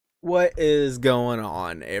What is going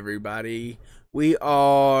on, everybody? We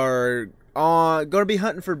are going to be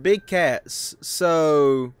hunting for big cats.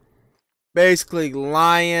 So basically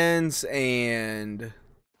lions and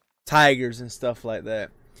tigers and stuff like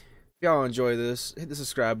that. If y'all enjoy this, hit the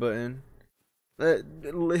subscribe button. Hit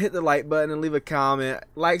the like button and leave a comment.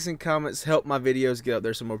 Likes and comments help my videos get up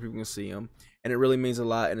there so more people can see them. And it really means a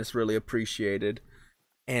lot and it's really appreciated.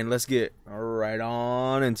 And let's get right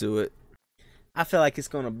on into it. I feel like it's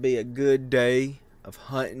gonna be a good day of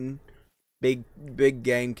hunting big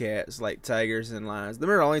game cats like tigers and lions. Them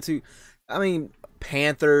are the only two. I mean,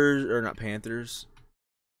 panthers or not panthers.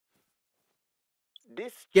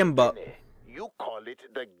 This Gimbuk. chickene, you call it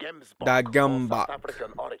the Da gemsbok or Gumbok. South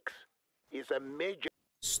African oryx, is a major.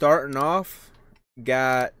 Starting off,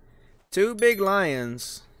 got two big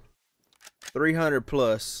lions, 300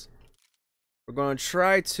 plus. We're gonna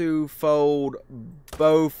try to fold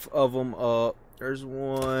both of them up. There's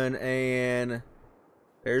one and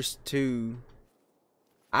there's two.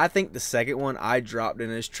 I think the second one I dropped in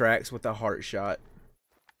his tracks with a heart shot.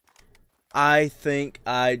 I think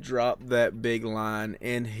I dropped that big line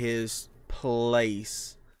in his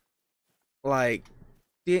place. Like,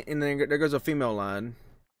 and then there goes a female line.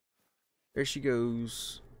 There she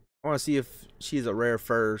goes. I want to see if she's a rare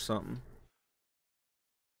fur or something.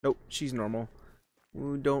 Nope, she's normal.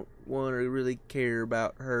 We don't want to really care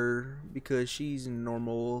about her because she's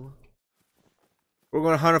normal. We're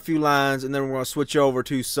going to hunt a few lines and then we're going to switch over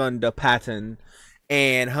to Sunda Patton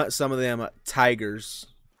and hunt some of them tigers.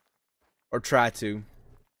 Or try to.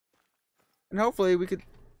 And hopefully we could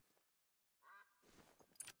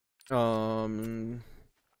turn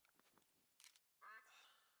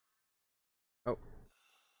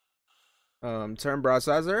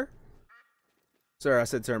broadside, sir. Sir, I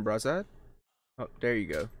said turn broadside. Oh, there you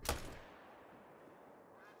go.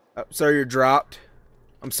 Sir, you're dropped.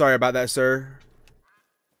 I'm sorry about that, sir.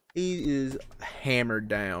 He is hammered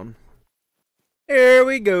down. Here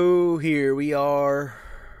we go. Here we are.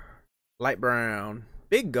 Light brown.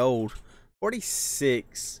 Big gold.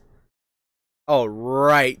 46. Oh,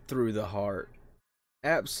 right through the heart.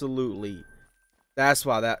 Absolutely. That's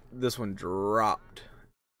why this one dropped.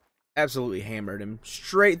 Absolutely hammered him.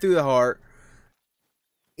 Straight through the heart.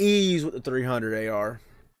 Ease with the 300 AR.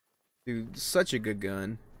 Dude, such a good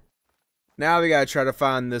gun. Now we gotta try to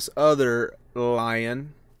find this other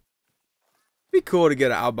lion. Be cool to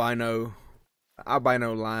get an albino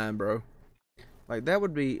lion, bro. Like, that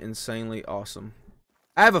would be insanely awesome.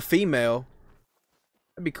 I have a female.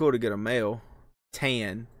 That'd be cool to get a male.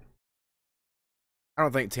 Tan. I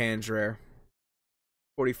don't think tan's rare.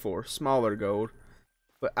 44. Smaller gold.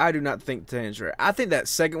 But I do not think tan's rare. I think that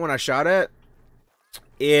second one I shot at,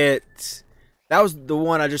 that was the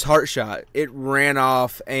one I just heart shot. It ran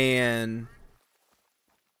off and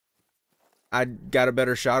I got a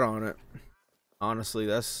better shot on it. Honestly,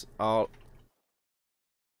 that's all.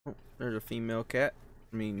 Oh, there's a female cat.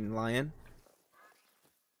 I mean, lion.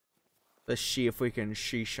 Let's see if we can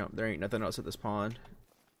she-shump. There ain't nothing else at this pond.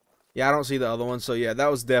 Yeah, I don't see the other one. So, yeah,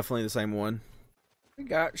 that was definitely the same one. We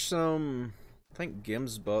got some, I think,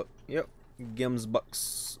 Gemsbok. Yep,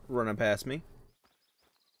 Gemsbuks running past me.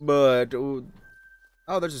 But, oh,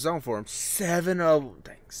 there's a zone for him. 7 of,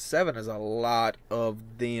 dang, 7 is a lot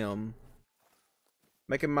of them.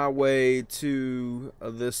 Making my way to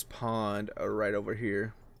this pond right over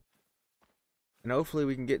here. And hopefully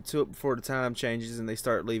we can get to it before the time changes and they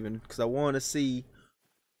start leaving. Because I want to see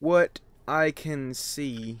what I can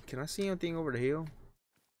see. Can I see anything over the hill?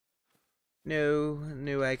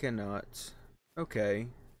 No, I cannot. Okay.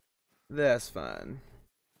 That's fine.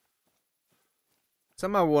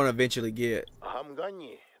 Something I want to eventually get.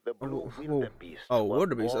 The blue wildebeest. Oh,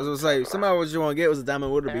 wildebeest. I was going to say, something I was want to get was a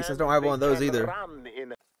diamond wildebeest. I don't have one of those either.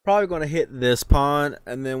 Probably going to hit this pond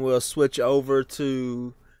and then we'll switch over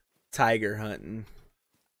to tiger hunting.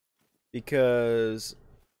 Because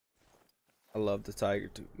I love the tiger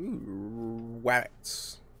too. Ooh,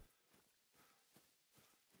 rabbits.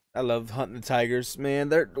 I love hunting the tigers, man.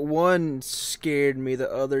 One scared me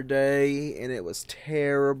the other day, and it was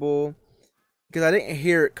terrible because I didn't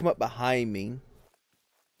hear it come up behind me,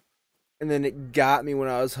 and then it got me when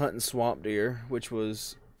I was hunting swamp deer, which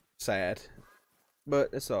was sad, but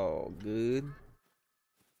it's all good.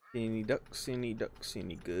 Any ducks? Any ducks?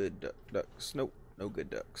 Any good ducks? Nope, no good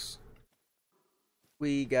ducks.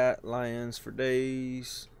 We got lions for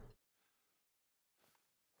days.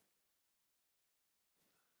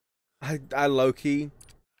 I low-key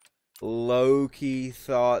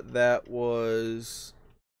thought that was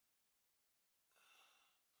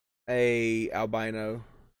a albino.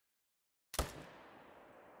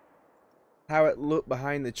 how it looked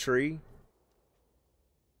behind the tree.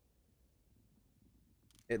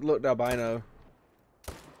 It looked albino.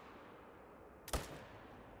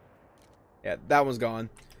 Yeah, that one's gone.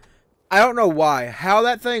 I don't know why. How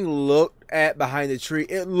that thing looked at behind the tree,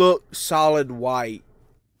 it looked solid white.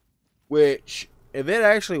 Which, if it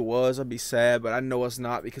actually was, I'd be sad, but I know it's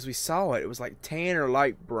not because we saw it. It was like tan or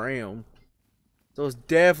light brown. So it's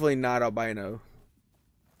definitely not albino.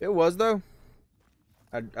 If it was, though,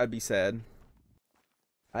 I'd be sad.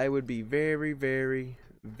 I would be very, very,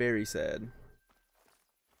 very sad.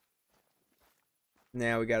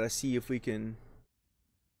 Now we gotta see if we can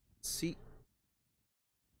see.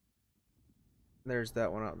 There's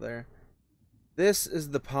that one out there. This is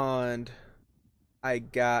the pond I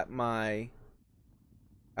got my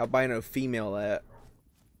albino female at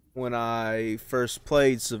when I first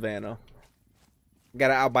played Savannah.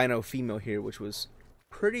 Got an albino female here, which was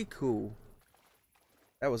pretty cool.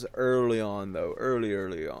 That was early on, though.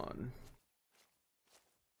 Early on.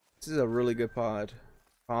 This is a really good pond.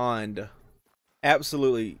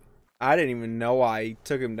 Absolutely. I didn't even know I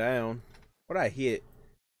took him down. What'd I hit?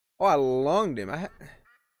 Oh, I lunged him. I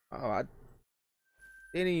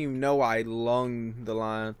didn't even know I lunged the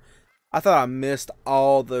lion. I thought I missed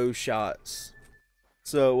all those shots,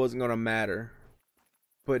 so it wasn't going to matter.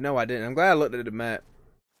 But no, I didn't. I'm glad I looked at the map.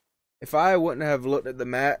 If I wouldn't have looked at the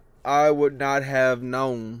map, I would not have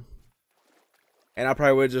known. And I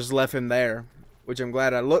probably would have just left him there. Which I'm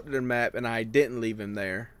glad I looked at the map and I didn't leave him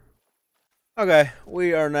there. Okay,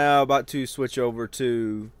 we are now about to switch over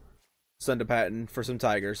to Sundapatten for some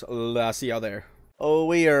tigers. I'll see y'all there. Oh,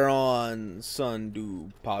 we are on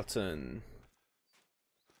Sundapatten.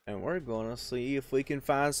 And we're gonna see if we can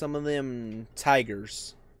find some of them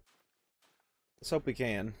tigers. Let's hope we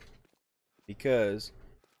can. Because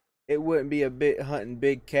it wouldn't be a bit hunting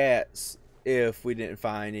big cats if we didn't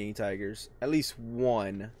find any tigers. At least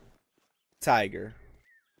one tiger.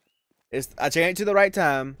 I changed to the right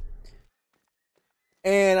time.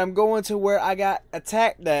 And I'm going to where I got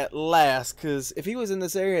attacked at last. Because if he was in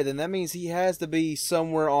this area, then that means he has to be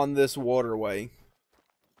somewhere on this waterway.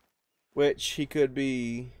 Which he could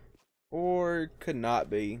be, or could not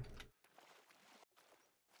be.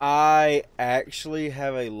 I actually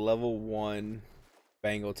have a level 1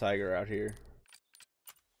 Bengal tiger out here.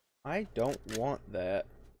 I don't want that.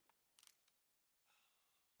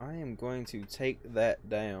 I am going to take that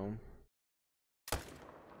down.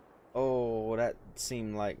 Oh, that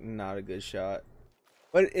seemed like not a good shot.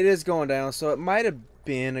 But it is going down, so it might have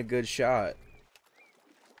been a good shot.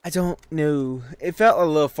 I don't know. It felt a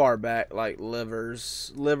little far back, like liver,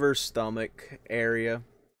 stomach area.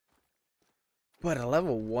 But a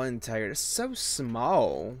level 1 tiger, it's so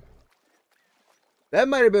small. That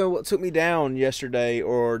might have been what took me down yesterday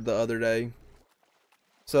or the other day.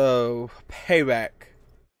 So, payback.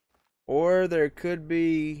 Or there could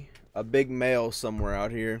be a big male somewhere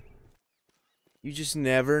out here. You just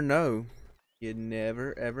never know. You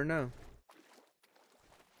never ever know.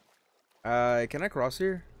 Can I cross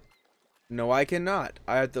here? No, I cannot.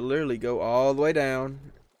 I have to literally go all the way down,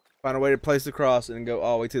 find a way to place the cross, and go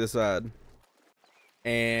all the way to the side.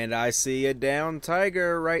 And I see a down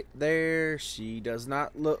tiger right there. She does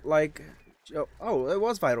not look like... Oh, it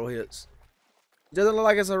was vital hits. Doesn't look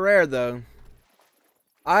like it's a rare, though.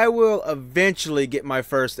 I will eventually get my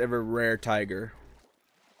first ever rare tiger.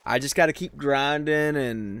 I just got to keep grinding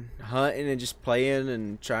and hunting and just playing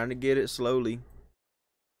and trying to get it slowly.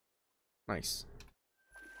 Nice.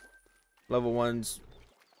 Level 1's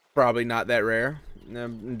probably not that rare. No,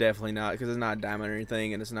 definitely not, because it's not a diamond or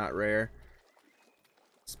anything and it's not rare.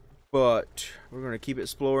 But we're going to keep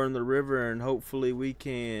exploring the river and hopefully we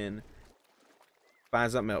can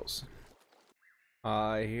find something else.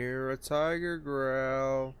 I hear a tiger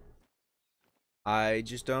growl. I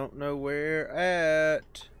just don't know where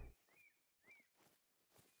at.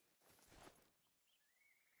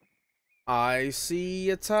 I see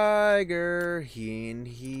a tiger and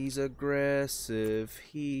he's aggressive.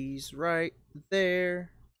 He's right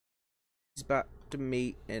there. He's about to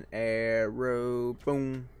meet an arrow.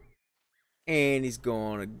 Boom. And he's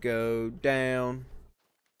gonna go down.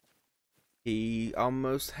 He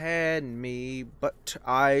almost had me, but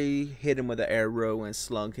I hit him with an arrow and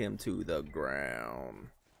slung him to the ground.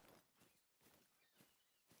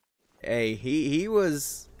 Hey, he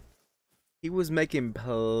was making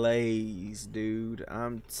plays, dude.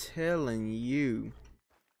 I'm telling you.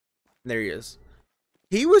 There he is.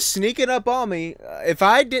 He was sneaking up on me. If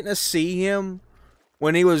I didn't see him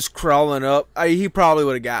when he was crawling up, he probably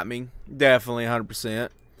would have got me. Definitely 100%.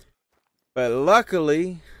 But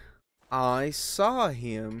luckily, I saw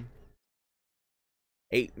him.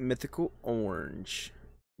 8 mythical orange.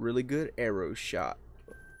 Really good arrow shot.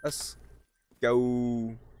 Let's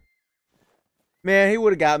go. Man, he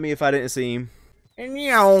would have got me if I didn't see him. And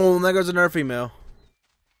yeah, there goes another female.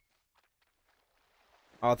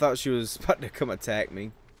 Oh, I thought she was about to come attack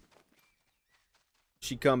me.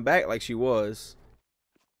 She come back like she was.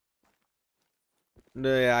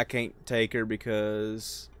 No, I can't take her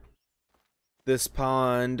because this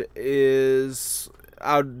pond is...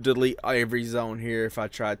 I'll delete every zone here if I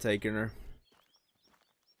try taking her.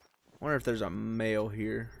 Wonder if there's a male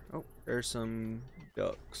here. Oh, there's some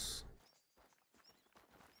ducks.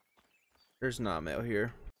 There's not a male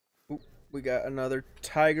here. Ooh, we got another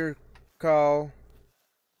tiger call.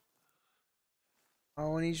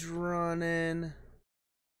 Oh, and he's running.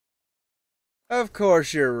 Of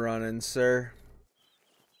course you're running, sir.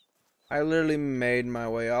 I literally made my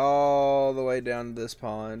way all the way down to this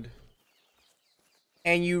pond.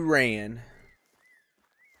 And you ran.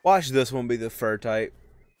 Watch this one be the fur type.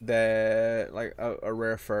 That, like, a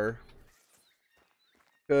rare fur.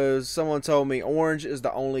 Because someone told me orange is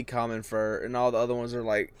the only common fur. And all the other ones are,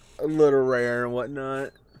 like, a little rare and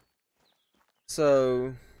whatnot.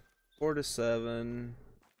 So, 4 to 7.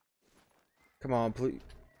 Come on, please.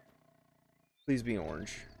 Please be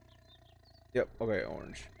orange. Yep, okay,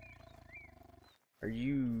 orange. Are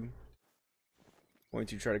you going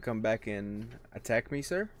to try to come back and attack me,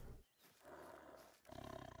 sir?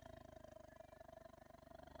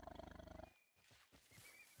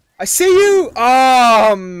 I see you!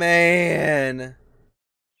 Oh, man.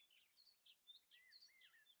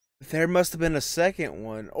 There must have been a second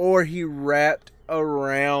one. Or he wrapped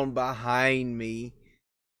around behind me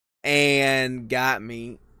and got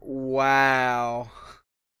me. Wow.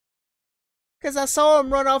 Because I saw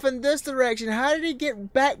him run off in this direction. How did he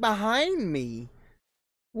get back behind me?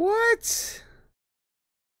 What?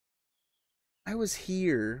 I was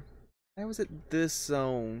here. I was at this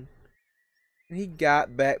zone. And he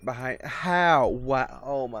got back behind. How? Wow.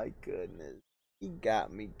 Oh my goodness. He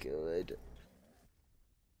got me good.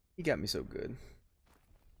 He got me so good.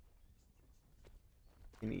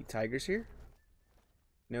 Any tigers here?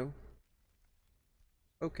 No?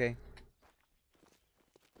 Okay.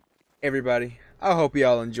 Everybody, I hope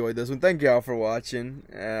y'all enjoyed this one. Thank y'all for watching.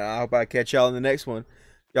 I hope I catch y'all in the next one.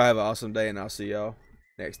 Y'all have an awesome day, and I'll see y'all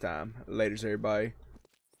next time. Laters, everybody.